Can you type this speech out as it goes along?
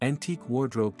Antique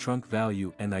Wardrobe Trunk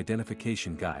Value and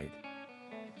Identification Guide.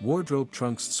 Wardrobe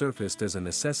trunks surfaced as a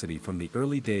necessity from the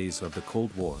early days of the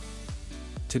Cold War.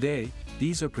 Today,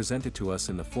 these are presented to us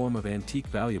in the form of antique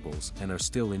valuables and are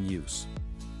still in use.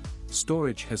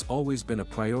 Storage has always been a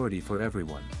priority for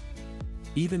everyone.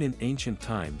 Even in ancient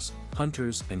times,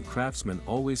 hunters and craftsmen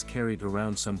always carried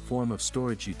around some form of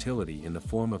storage utility in the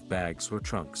form of bags or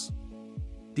trunks.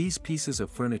 These pieces of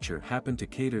furniture happen to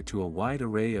cater to a wide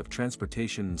array of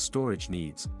transportation and storage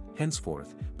needs.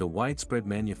 Henceforth, the widespread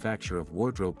manufacture of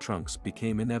wardrobe trunks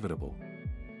became inevitable.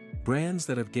 Brands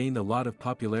that have gained a lot of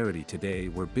popularity today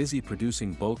were busy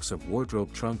producing bulks of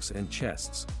wardrobe trunks and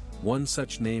chests. One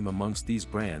such name amongst these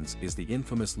brands is the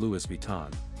infamous Louis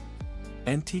Vuitton.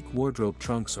 Antique wardrobe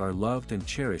trunks are loved and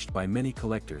cherished by many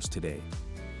collectors today.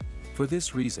 For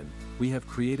this reason, we have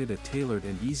created a tailored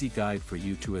and easy guide for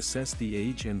you to assess the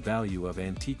age and value of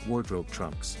antique wardrobe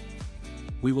trunks.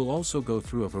 We will also go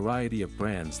through a variety of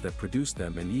brands that produce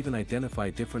them and even identify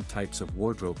different types of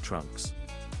wardrobe trunks.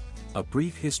 A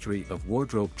brief history of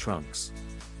wardrobe trunks.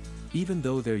 Even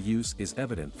though their use is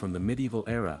evident from the medieval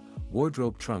era,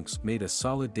 wardrobe trunks made a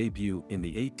solid debut in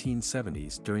the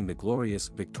 1870s during the glorious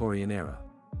Victorian era.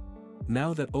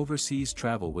 Now that overseas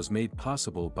travel was made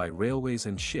possible by railways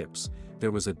and ships,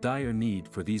 there was a dire need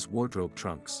for these wardrobe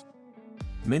trunks.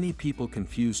 Many people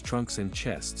confuse trunks and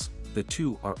chests. The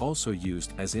two are also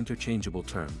used as interchangeable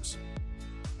terms.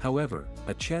 However,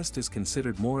 a chest is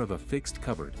considered more of a fixed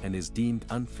cupboard and is deemed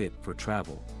unfit for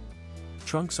travel.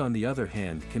 Trunks on the other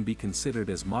hand can be considered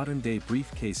as modern-day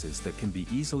briefcases that can be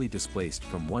easily displaced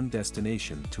from one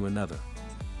destination to another.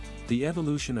 The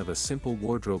evolution of a simple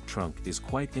wardrobe trunk is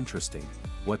quite interesting.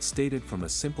 What started from a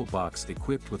simple box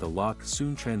equipped with a lock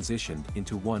soon transitioned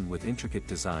into one with intricate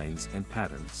designs and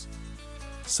patterns.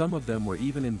 Some of them were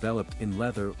even enveloped in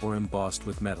leather or embossed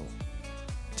with metal.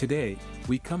 Today,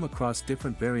 we come across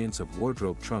different variants of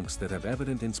wardrobe trunks that have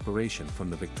evident inspiration from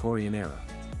the Victorian era.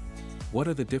 What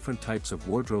are the different types of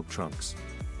wardrobe trunks?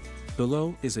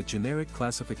 Below is a generic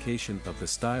classification of the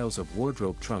styles of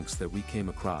wardrobe trunks that we came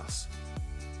across.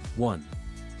 1.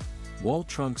 Wall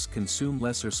trunks consume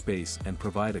lesser space and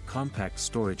provide a compact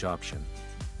storage option.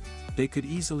 They could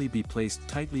easily be placed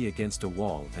tightly against a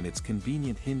wall, and its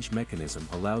convenient hinge mechanism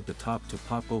allowed the top to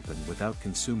pop open without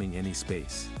consuming any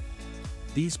space.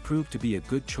 These prove to be a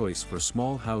good choice for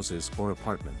small houses or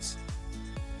apartments.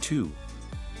 2.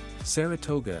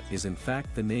 Saratoga is in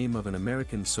fact the name of an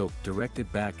American soap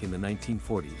directed back in the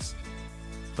 1940s.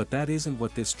 But that isn't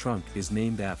what this trunk is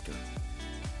named after.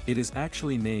 It is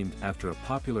actually named after a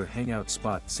popular hangout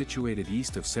spot situated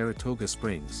east of Saratoga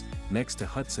Springs, next to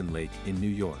Hudson Lake in New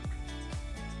York.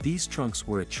 These trunks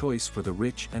were a choice for the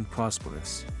rich and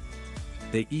prosperous.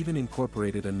 They even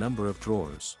incorporated a number of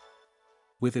drawers.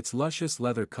 With its luscious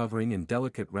leather covering and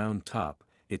delicate round top,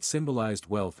 it symbolized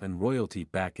wealth and royalty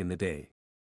back in the day.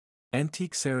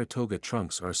 Antique Saratoga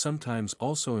trunks are sometimes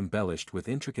also embellished with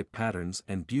intricate patterns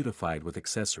and beautified with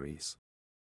accessories.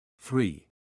 3.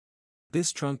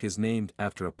 This trunk is named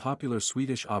after a popular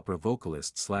Swedish opera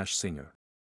vocalist/singer.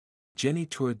 Jenny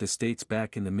toured the States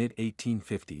back in the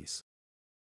mid-1850s.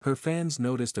 Her fans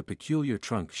noticed a peculiar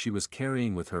trunk she was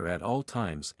carrying with her at all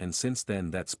times, and since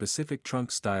then that specific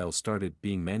trunk style started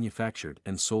being manufactured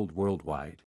and sold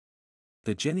worldwide.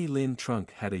 The Jenny Lind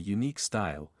trunk had a unique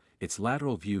style. Its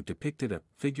lateral view depicted a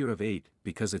figure of 8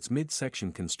 because its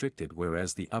midsection constricted,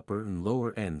 whereas the upper and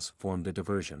lower ends formed a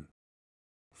diversion.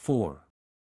 4.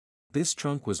 This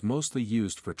trunk was mostly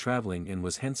used for traveling and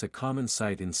was hence a common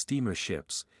sight in steamer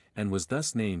ships, and was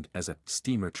thus named as a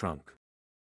steamer trunk.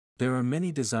 There are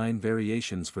many design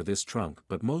variations for this trunk,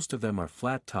 but most of them are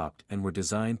flat-topped and were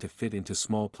designed to fit into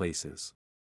small places.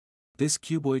 This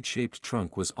cuboid-shaped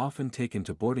trunk was often taken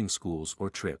to boarding schools or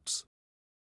trips.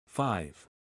 5.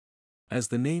 As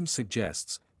the name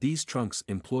suggests, these trunks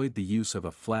employed the use of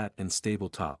a flat and stable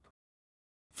top.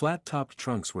 Flat-topped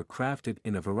trunks were crafted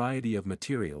in a variety of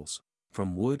materials,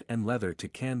 from wood and leather to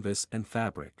canvas and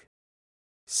fabric.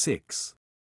 6.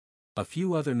 A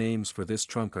few other names for this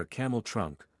trunk are camel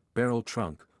trunk, barrel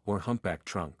trunk, or humpback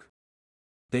trunk.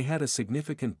 They had a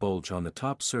significant bulge on the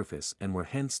top surface and were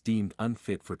hence deemed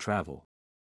unfit for travel.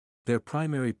 Their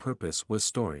primary purpose was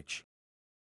storage.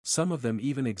 Some of them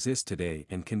even exist today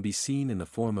and can be seen in the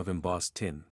form of embossed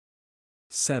tin.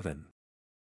 7.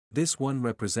 This one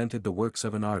represented the works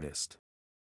of an artist.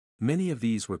 Many of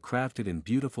these were crafted in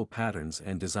beautiful patterns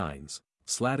and designs.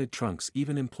 Slatted trunks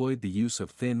even employed the use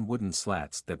of thin wooden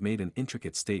slats that made an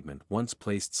intricate statement once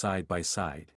placed side by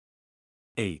side.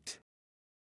 8.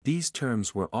 These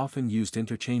terms were often used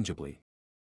interchangeably.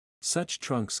 Such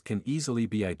trunks can easily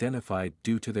be identified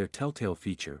due to their telltale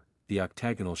feature, the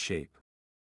octagonal shape.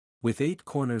 With 8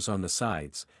 corners on the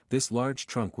sides, this large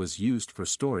trunk was used for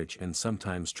storage and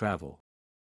sometimes travel.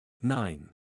 9.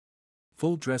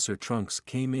 Full dresser trunks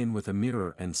came in with a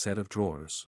mirror and set of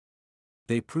drawers.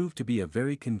 They proved to be a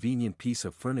very convenient piece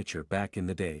of furniture back in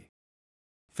the day.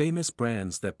 Famous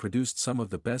brands that produced some of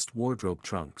the best wardrobe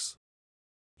trunks.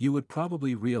 You would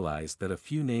probably realize that a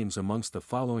few names amongst the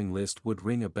following list would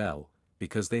ring a bell,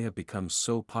 because they have become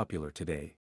so popular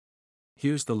today.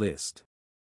 Here's the list.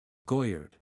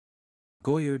 Goyard.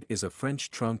 Goyard is a French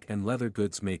trunk and leather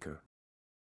goods maker.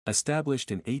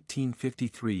 Established in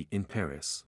 1853 in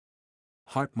Paris.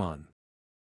 Hartmann.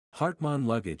 Hartmann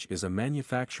Luggage is a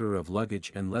manufacturer of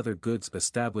luggage and leather goods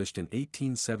established in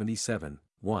 1877,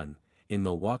 in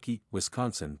Milwaukee,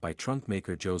 Wisconsin by trunk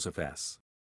maker Joseph S.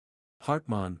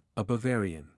 Hartmann, a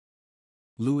Bavarian.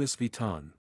 Louis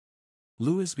Vuitton.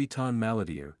 Louis Vuitton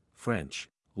Maladier, French,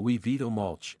 Louis Vuitton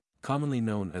Malch, commonly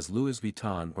known as Louis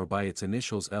Vuitton or by its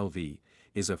initials LV,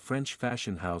 is a French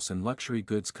fashion house and luxury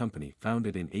goods company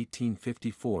founded in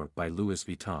 1854 by Louis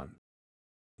Vuitton.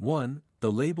 1.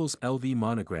 The label's LV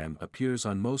monogram appears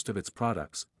on most of its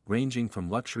products, ranging from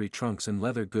luxury trunks and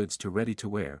leather goods to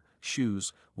ready-to-wear,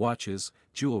 shoes, watches,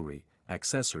 jewelry,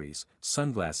 accessories,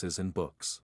 sunglasses and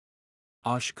books.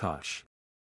 Oshkosh.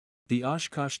 The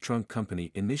Oshkosh Trunk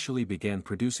Company initially began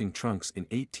producing trunks in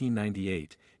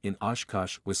 1898, in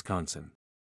Oshkosh, Wisconsin.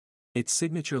 Its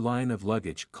signature line of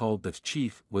luggage called the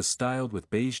Chief was styled with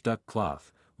beige duck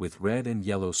cloth, with red and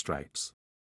yellow stripes.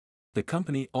 The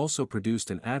company also produced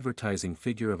an advertising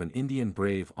figure of an Indian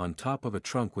brave on top of a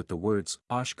trunk with the words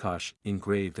Oshkosh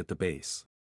engraved at the base.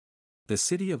 The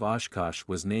city of Oshkosh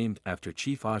was named after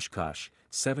Chief Oshkosh,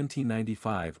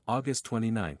 1795 August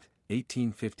 29,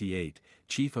 1858,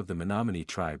 chief of the Menominee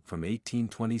tribe from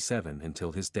 1827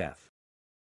 until his death.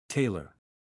 Taylor.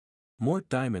 Mort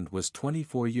Diamond was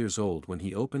 24 years old when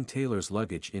he opened Taylor's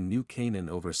Luggage in New Canaan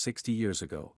over 60 years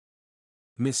ago.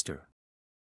 Mr.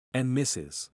 and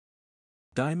Mrs.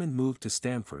 Diamond moved to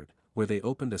Stamford, where they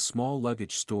opened a small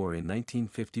luggage store in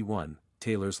 1951,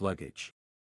 Taylor's Luggage.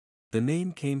 The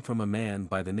name came from a man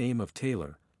by the name of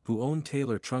Taylor, who owned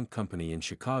Taylor Trunk Company in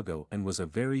Chicago and was a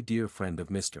very dear friend of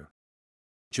Mr.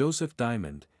 Joseph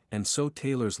Diamond, and so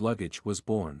Taylor's Luggage was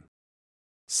born.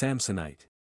 Samsonite.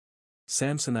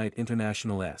 Samsonite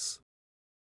International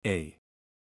S.A.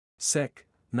 Sec.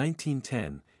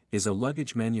 1910, is a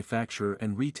luggage manufacturer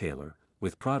and retailer,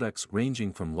 with products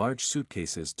ranging from large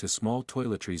suitcases to small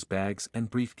toiletries bags and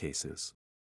briefcases.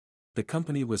 The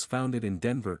company was founded in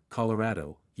Denver,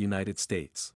 Colorado, United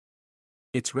States.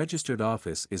 Its registered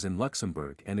office is in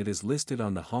Luxembourg and it is listed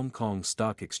on the Hong Kong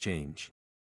Stock Exchange.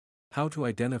 How to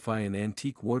identify an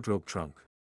antique wardrobe trunk.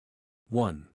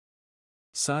 1.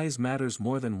 Size matters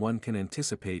more than one can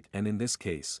anticipate, and in this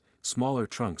case, smaller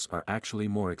trunks are actually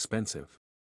more expensive.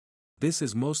 This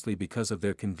is mostly because of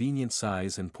their convenient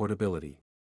size and portability.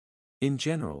 In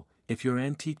general, if your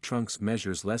antique trunks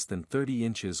measures less than 30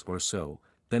 inches or so,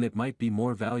 then it might be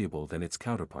more valuable than its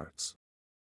counterparts.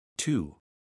 2.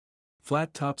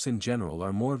 Flat tops in general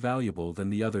are more valuable than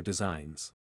the other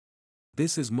designs.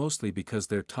 This is mostly because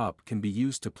their top can be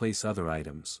used to place other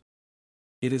items.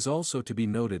 It is also to be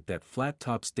noted that flat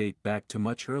tops date back to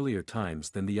much earlier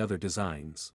times than the other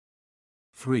designs.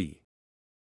 3.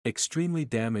 Extremely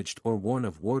damaged or worn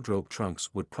of wardrobe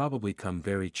trunks would probably come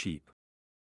very cheap.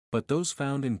 But those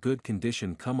found in good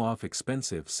condition come off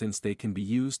expensive since they can be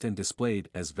used and displayed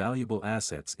as valuable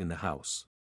assets in the house.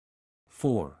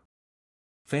 4.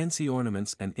 Fancy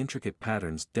ornaments and intricate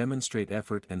patterns demonstrate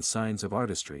effort and signs of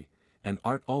artistry, and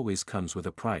art always comes with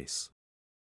a price.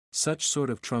 Such sort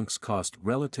of trunks cost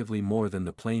relatively more than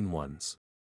the plain ones.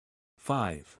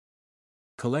 5.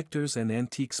 Collectors and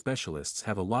antique specialists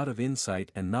have a lot of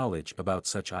insight and knowledge about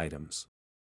such items.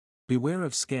 Beware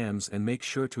of scams and make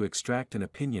sure to extract an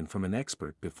opinion from an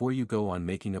expert before you go on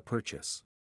making a purchase.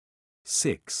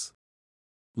 6.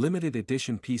 Limited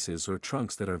edition pieces or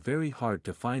trunks that are very hard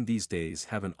to find these days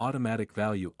have an automatic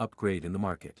value upgrade in the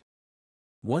market.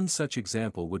 One such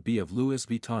example would be of Louis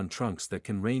Vuitton trunks that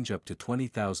can range up to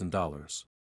 $20,000.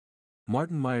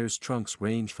 Martin Myers trunks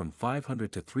range from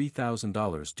 $500 to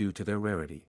 $3,000 due to their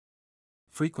rarity.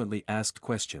 Frequently asked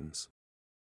questions.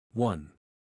 1.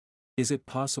 Is it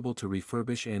possible to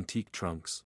refurbish antique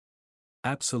trunks?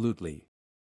 Absolutely.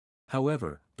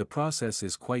 However, the process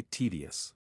is quite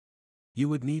tedious. You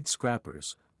would need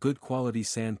scrappers, good quality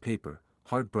sandpaper,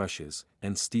 hard brushes,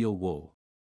 and steel wool.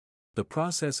 The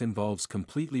process involves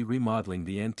completely remodeling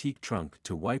the antique trunk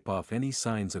to wipe off any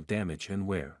signs of damage and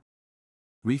wear.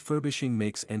 Refurbishing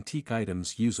makes antique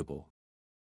items usable.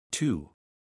 2.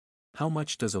 How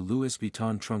much does a Louis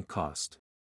Vuitton trunk cost?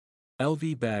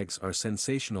 LV bags are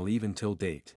sensational even till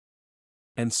date.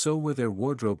 And so were their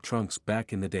wardrobe trunks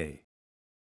back in the day.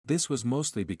 This was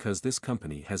mostly because this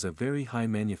company has a very high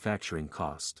manufacturing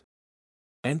cost.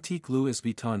 Antique Louis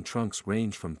Vuitton trunks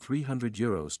range from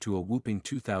 €300 to a whopping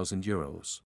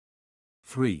 €2,000.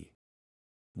 3.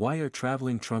 Why are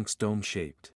traveling trunks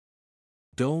dome-shaped?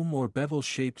 Dome or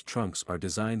bevel-shaped trunks are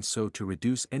designed so to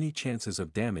reduce any chances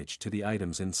of damage to the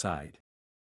items inside.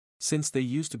 Since they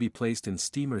used to be placed in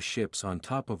steamer ships on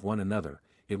top of one another,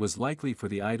 it was likely for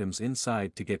the items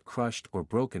inside to get crushed or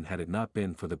broken had it not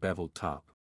been for the beveled top.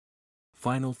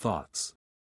 Final thoughts.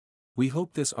 We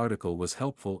hope this article was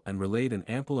helpful and relayed an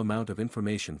ample amount of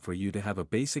information for you to have a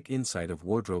basic insight of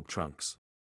wardrobe trunks.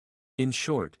 In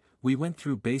short, we went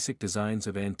through basic designs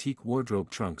of antique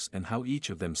wardrobe trunks and how each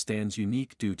of them stands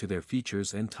unique due to their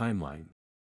features and timeline.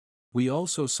 We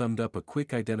also summed up a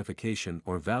quick identification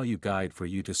or value guide for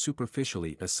you to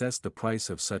superficially assess the price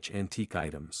of such antique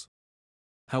items.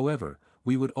 However,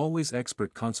 we would always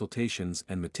expert consultations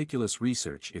and meticulous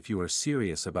research if you are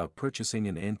serious about purchasing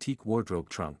an antique wardrobe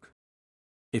trunk.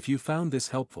 If you found this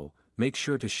helpful, make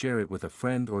sure to share it with a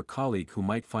friend or colleague who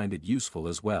might find it useful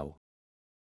as well.